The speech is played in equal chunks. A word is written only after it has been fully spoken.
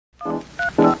Hey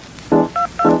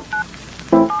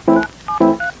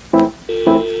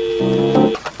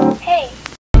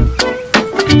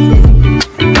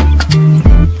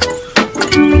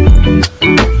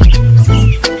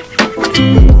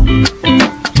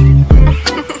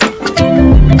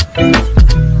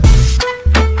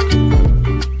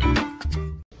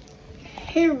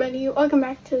everybody, welcome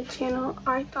back to the channel.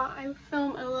 I thought I would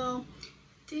film a little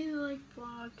daily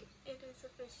vlog. It is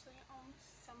officially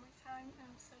almost summertime and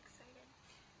I'm so excited.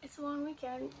 It's a long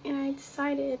weekend and I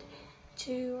decided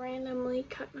to randomly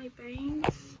cut my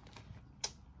bangs.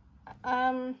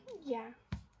 Yeah,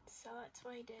 so that's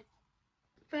what I did.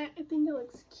 But I think it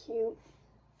looks cute.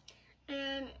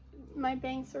 And my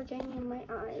bangs are getting in my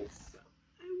eyes, so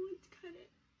I want to cut it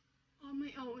on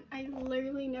my own. I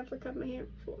literally never cut my hair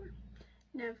before.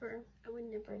 Never. I would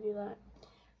never do that.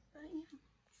 But yeah,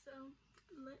 so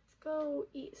let's go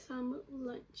eat some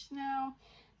lunch now.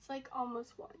 It's like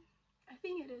almost 1. I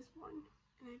think it is 1.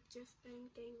 And I've just been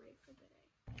getting ready for the day.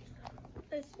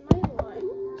 This is my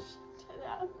lunch.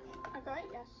 Ta-da. I got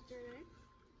it yesterday.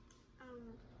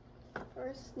 For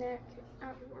a snack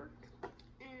at work.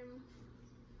 And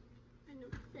I know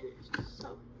it's finished.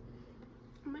 So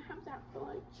I'm gonna have that for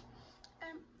lunch. I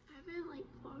haven't like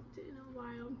vlogged it in a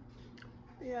while.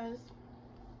 Because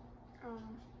I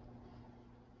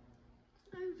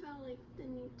felt like the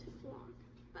need to vlog,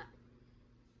 but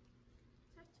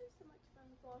it's actually so much fun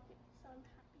vlogging, so I'm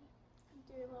happy I'm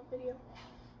doing a little video.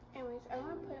 Anyways, I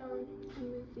want to put on a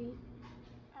movie.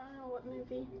 I don't know what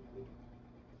movie,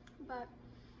 but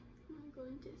I'm going to go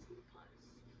to Disney Plus.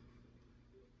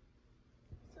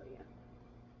 So yeah,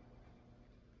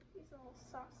 these little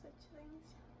sausage things.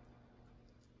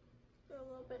 They're a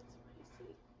little bit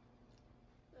spicy.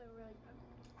 They're really good.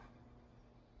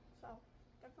 So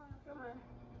definitely recommend.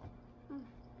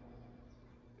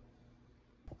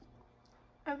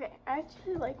 Okay, I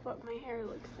actually like what my hair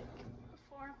looks like.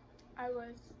 Before, I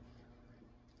was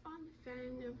on the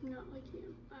fence of not liking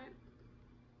it, but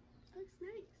it looks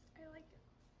nice. I like it.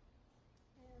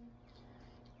 And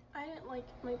I didn't like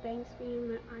my bangs being in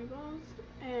my eyeballs,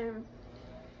 and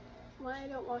when I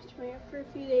don't wash my hair for a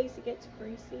few days, it gets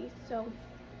greasy, so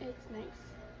it's nice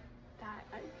that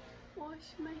I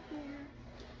wash my hair,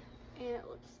 and it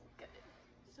looks good.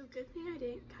 So good thing I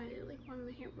didn't cut it like when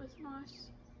my hair was washed,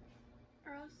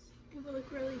 or else it would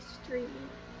look really streamy.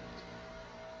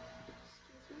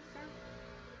 Excuse me, sir.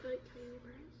 I feel like cutting your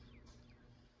braids.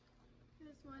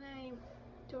 Because when I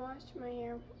wash my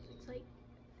hair, it's like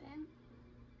thin.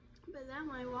 But then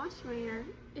when I wash my hair,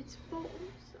 it's full.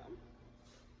 So,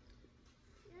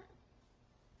 yeah.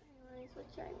 Anyways, what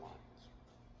should I watch?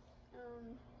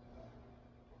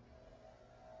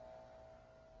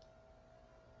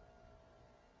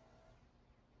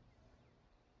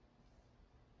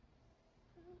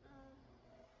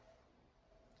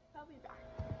 I'll be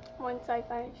back once I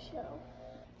find a show.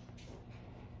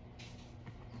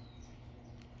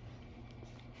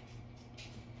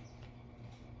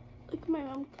 Look at my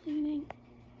mom cleaning.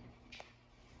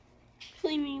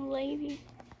 Cleaning lady.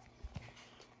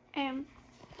 And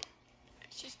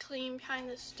she's cleaning behind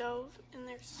the stove and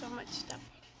there's so much stuff.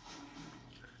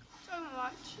 So I'm gonna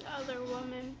watch the other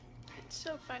woman. It's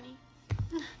so funny.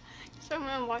 So I'm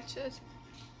gonna watch this.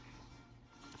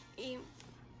 Eat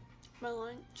my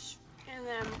lunch. And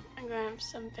then I'm gonna have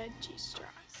some veggie straws.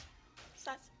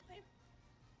 So that's the plan.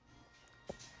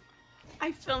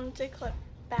 I filmed the clip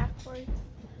backwards.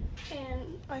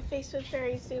 And my face was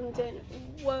very zoomed in.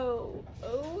 Whoa.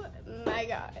 Oh my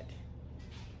god.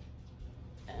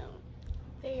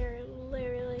 They are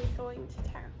literally going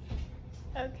to town.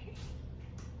 Okay.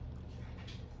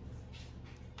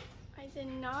 I did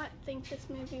not think this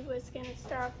movie was going to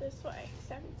start off this way,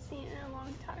 because I haven't seen it in a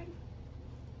long time.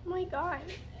 Oh my god.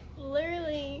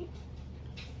 Literally,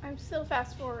 I'm still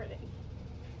fast forwarding.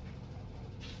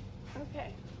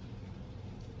 Okay.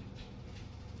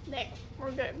 There,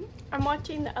 we're good. I'm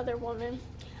watching The Other Woman.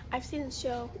 I've seen the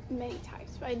show many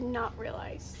times, but I did not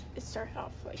realize it started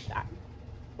off like that.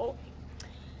 Oh.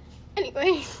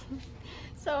 Anyways,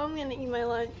 so I'm gonna eat my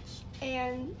lunch,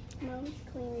 and Mom's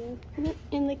cleaning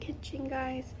in the kitchen,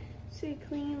 guys. She's a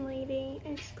clean lady,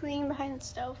 and she's cleaning behind the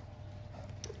stove.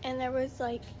 And there was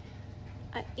like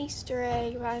an Easter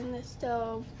egg behind the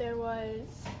stove. There was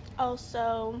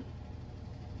also,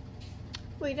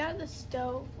 wait, not the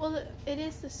stove. Well, it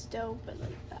is the stove, but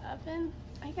like the oven,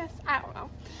 I guess. I don't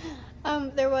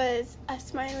know. There was a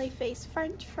smiley face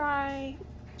French fry.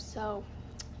 So,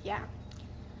 yeah.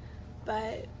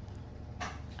 But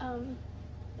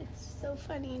it's so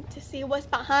funny to see what's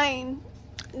behind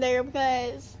there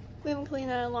because we haven't cleaned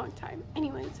that in a long time.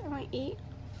 Anyways, I might eat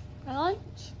my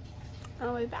lunch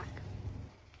I'll be back.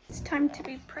 It's time to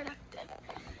be productive.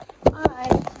 I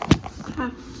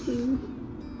have to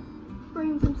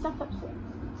bring some stuff upstairs.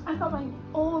 I got my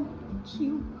old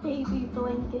cute baby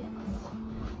blankets.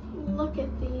 Look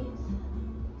at these.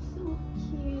 So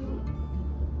cute.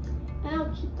 And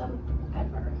I'll keep them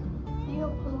forever. Maybe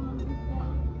I'll put them on my bed.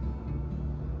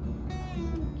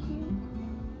 So cute.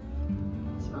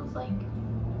 It smells like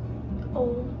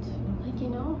old, like, you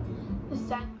know, the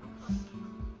scent.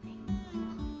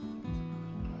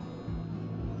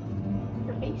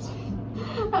 Your face.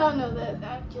 I don't know, that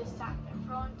I've just sat there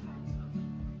for a long time.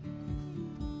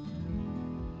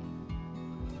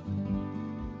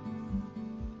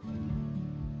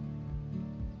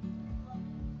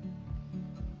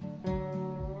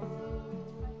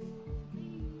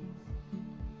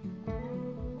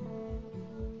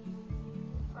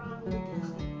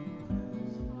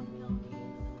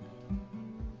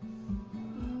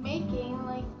 Making,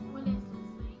 like, what is this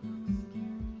thing?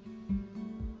 I'm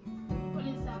scared. What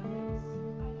is that face?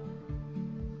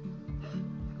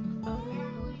 I don't know.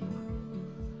 Apparently.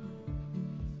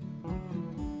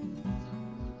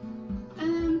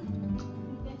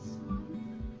 This one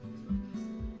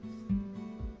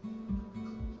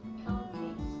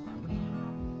pillowcase that we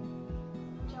have.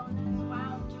 Jonas.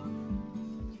 Wow, Jonas.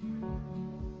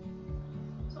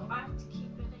 So I have to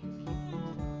keep it in here.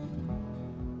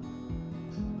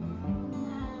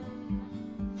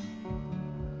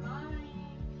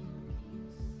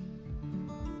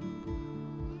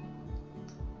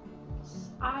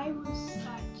 I was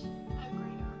such a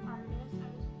great artist. I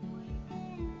was way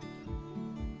better.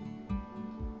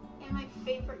 And my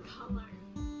favorite color.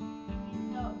 I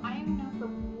mean, no, I don't even know if it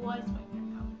was my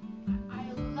favorite color, but I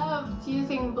loved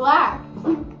using black to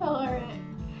color it.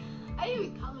 I didn't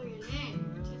even color it in,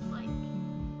 just like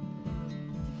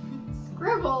different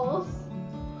scribbles.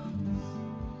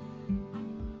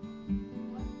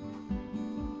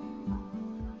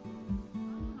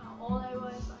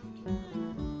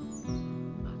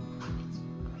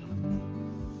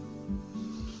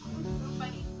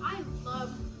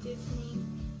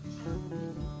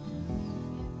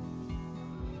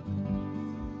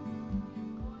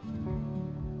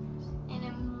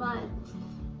 Month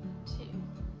to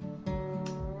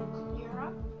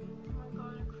Europe. We're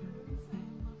going to cruise.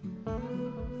 I love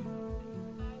cruises.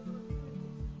 I love cruises.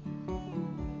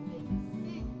 Been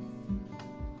since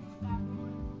that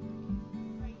one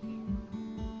right here.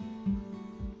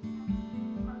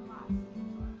 Our last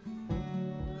tour.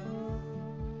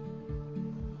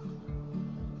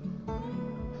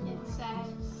 It says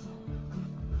this.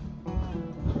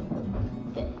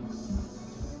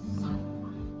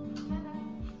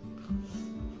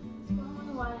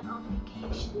 On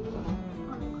vacation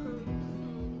on a cruise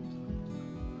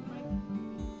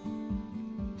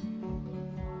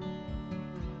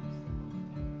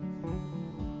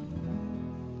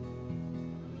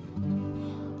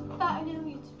and that I know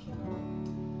YouTube channel.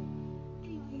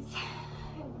 Anyways,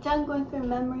 I'm done going through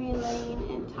memory lane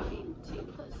and time to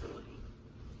put this away.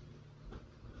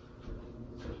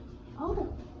 Oh.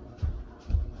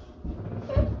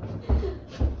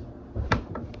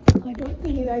 I don't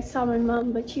think you guys saw my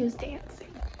mom, but she was dancing.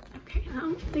 Okay, I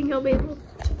don't think I'll be able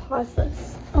to pause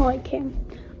this. Oh, I can.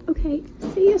 Okay,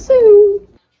 see you soon.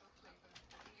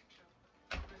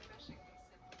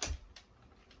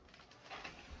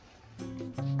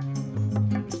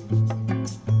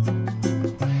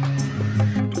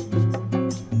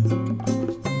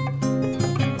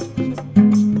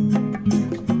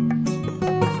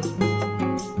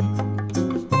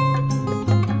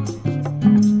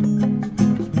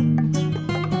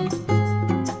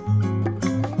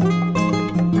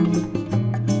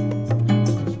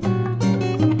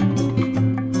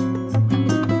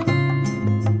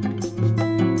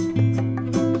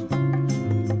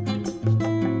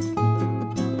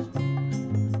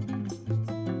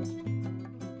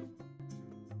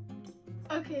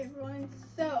 Okay everyone,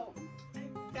 so I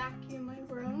vacuumed my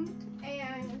room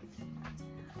and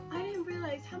I didn't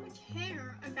realize how much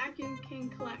hair a vacuum can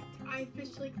collect. I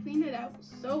officially cleaned it out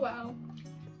so well,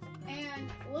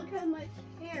 and look how much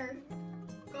hair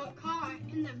got caught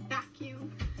in the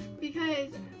vacuum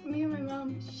because me and my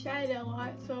mom shed a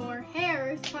lot, so our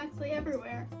hair is constantly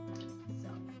everywhere. So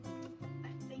I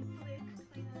thankfully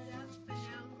could clean it up, but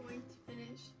now I'm going to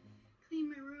finish clean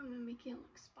my room and make it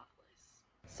look spotless.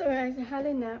 So guys, I had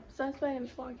a nap, so that's why I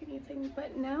didn't vlog anything,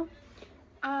 but now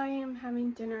I am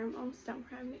having dinner. I'm almost done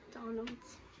from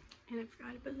McDonald's, and I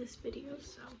forgot about this video,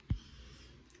 so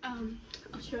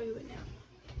I'll show you it now.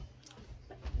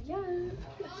 But yeah,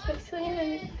 that's basically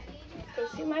it. Let's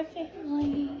go see my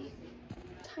family.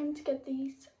 Time to get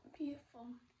these beautiful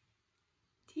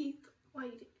teeth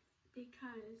white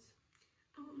because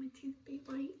I want my teeth to be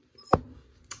white.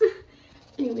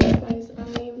 Anyway, guys,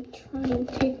 I'm trying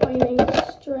teeth whitening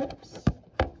strips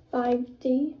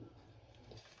 5D.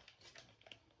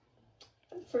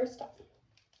 First off,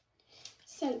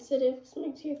 sensitive, because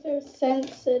my teeth are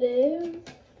sensitive.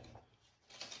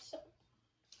 So,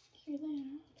 here they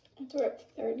are. I have to work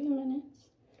 30 minutes.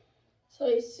 So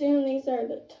I assume these are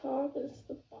the top, this is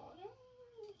the bottom.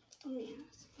 Let me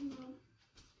ask Mom.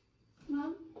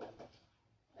 Mom?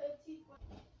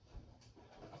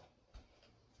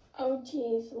 Oh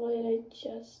geez, what did I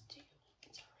just do?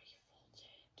 It's already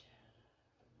folded.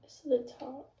 This is the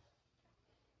top.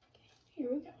 Okay, here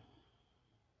we go.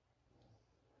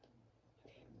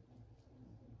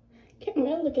 Okay, I'm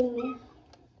gonna look in there.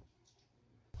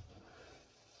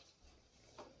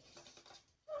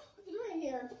 It's right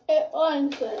here. It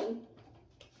lines in.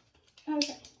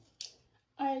 Okay.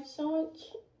 I have so much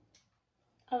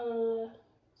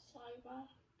saliva,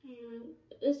 and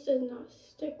this did not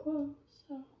stick well,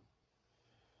 so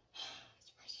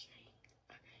it's frustrating.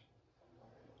 Okay.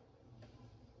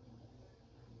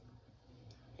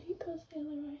 It goes the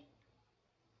other way.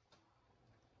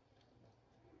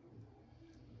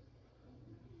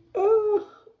 Oh,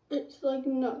 it's like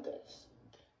not this.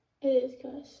 It is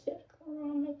gonna stick or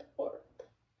I'll make it work.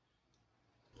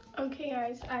 Okay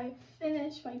guys, I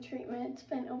finished my treatment. It's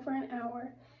been over an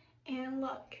hour, and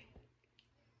look,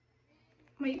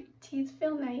 my teeth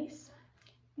feel nice,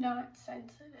 not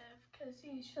sensitive, because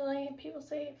usually people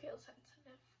say it feels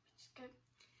sensitive, which is good,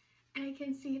 and I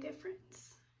can see a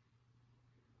difference.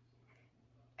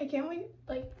 I can't wait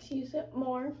to use it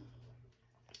more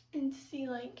and see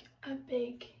like a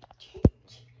big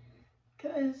change,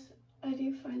 because I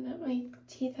do find that my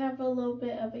teeth have a little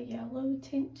bit of a yellow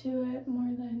tint to it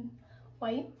more than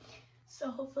white.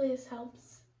 So hopefully this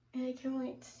helps. And I can't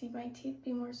wait to see my teeth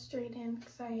be more straightened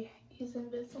because I use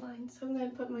Invisalign. So I'm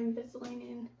going to put my Invisalign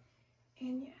in.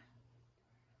 And yeah.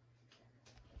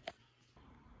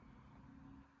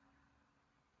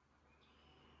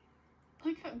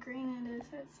 Look how green it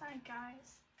is outside,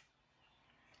 guys.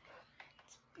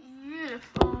 It's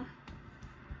beautiful.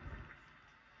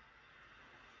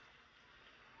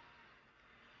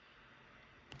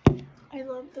 I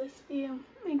love this view.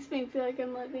 Makes me feel like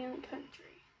I'm living in the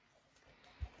country,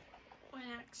 when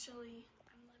actually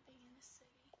I'm living in a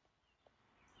city.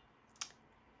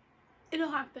 It'll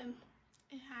happen.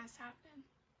 It has happened.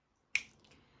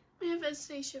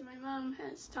 Manifestation, my mom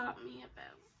has taught me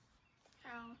about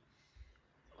how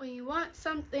when you want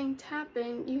something to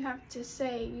happen, you have to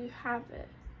say you have it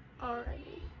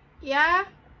already. Yeah?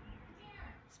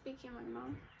 Speaking of my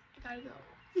mom, I gotta go.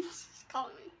 She's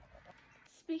calling me.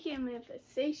 Speaking of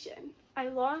manifestation, I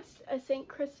lost a St.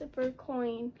 Christopher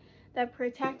coin that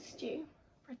protects you.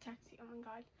 Protects you, oh my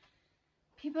god.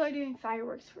 People are doing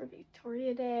fireworks for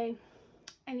Victoria Day.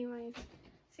 Anyways,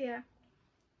 so yeah.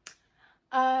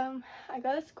 I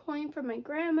got this coin from my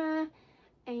grandma,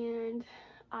 and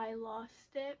I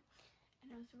lost it,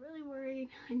 and I was really worried.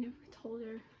 I never told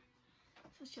her,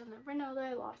 so she'll never know that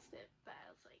I lost it, but I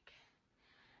was like,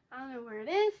 I don't know where it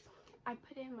is. I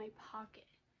put it in my pocket,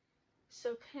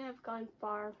 so it couldn't have gone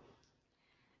far,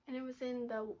 and it was in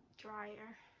the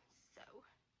dryer, so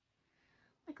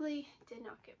luckily it did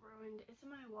not get ruined. It's in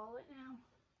my wallet now,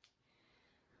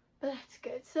 but that's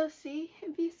good. So see,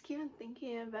 if you keep on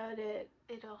thinking about it,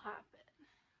 it'll happen.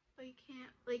 But you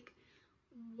can't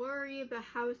worry about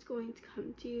how it's going to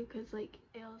come to you, because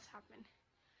it'll just happen.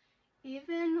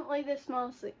 Even the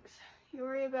smallest things. You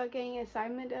worry about getting an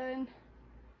assignment done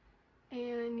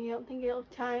and you don't think it'll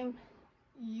have time,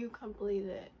 you complete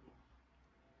it.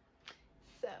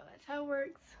 So that's how it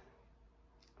works.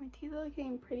 My teeth are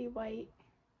looking pretty white.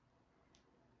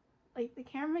 The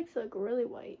camera makes it look really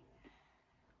white.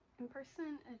 In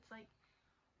person it's white.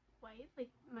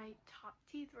 My top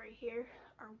teeth right here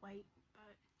are white,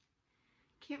 but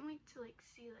can't wait to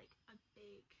see a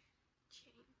big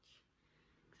change,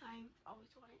 because I've always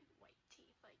wanted white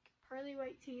teeth, pearly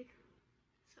white teeth.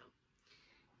 So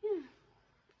yeah.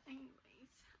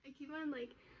 Anyways, I keep on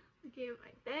looking at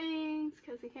my bangs,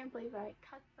 because I can't believe I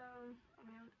cut them.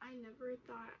 I never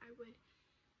thought I would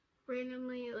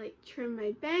randomly trim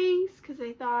my bangs, because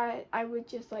I thought I would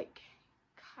just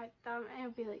cut them and it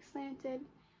would be slanted.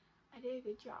 I did a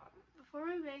good job. Before,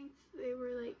 my bangs, they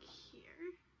were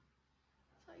here,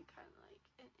 so I cut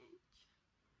an inch.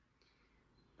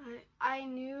 But I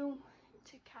knew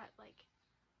to cut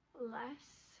less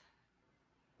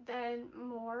than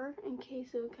more, in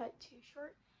case it would cut too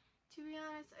short. To be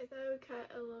honest, I thought it would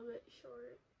cut a little bit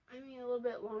short. A little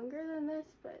bit longer than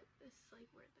this, but this is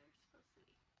where they're supposed to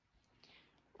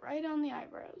be. right on the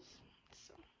eyebrows.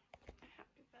 So I'm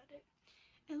happy about it.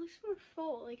 It looks more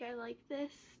full. Like, I like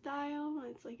this style.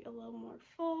 It's like a little more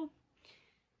full,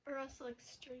 or else it looks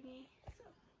stringy. So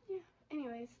yeah.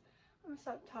 Anyways, I'm gonna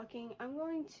stop talking. I'm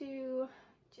going to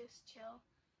just chill.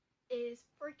 It is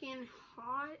freaking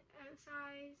hot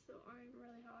outside, so I'm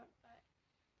really hot, but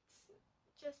it's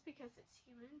just because it's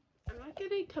humid. I'm not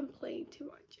gonna complain too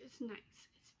much. It's nice.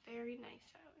 It's very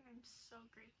nice out, and I'm so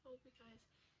grateful because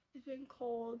it's been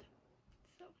cold.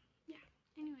 So yeah.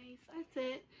 Anyways, that's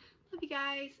it. Love you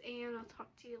guys, and I'll talk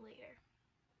to you later.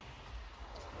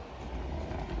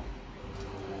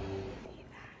 See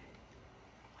that?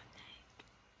 What the heck?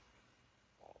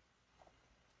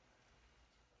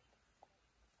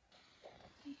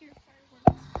 I hear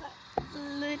fireworks, but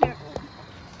literally.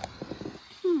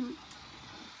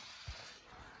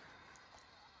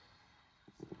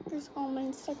 There's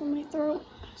almonds stuck in my throat.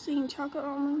 I was eating chocolate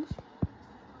almonds.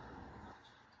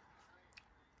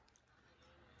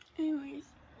 Anyways,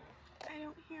 I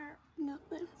don't hear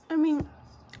nothing. I mean,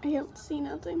 I don't see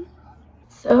nothing.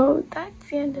 So that's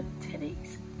the end of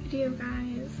today's video,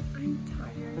 guys. I'm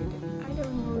tired. I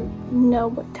don't even know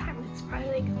what time. It's probably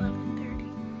like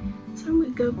 11:30. So I'm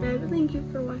gonna go to bed. But thank you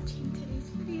for watching today's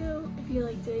video. If you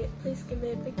liked it, please give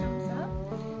it a big thumbs up.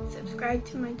 Subscribe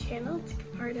to my channel to be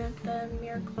part of the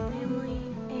Miracle family.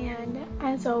 And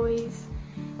as always,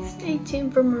 stay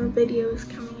tuned for more videos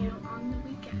coming out on the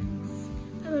weekends.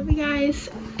 I love you guys.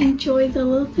 Enjoy the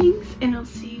little things, and I'll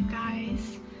see you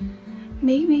guys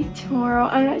maybe tomorrow.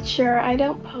 I'm not sure. I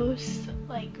don't post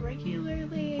like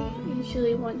regularly,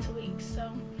 usually once a week.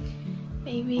 So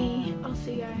maybe I'll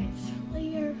see you guys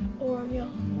later, or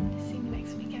you'll see me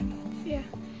next weekend. See ya.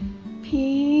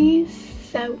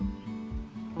 Peace out.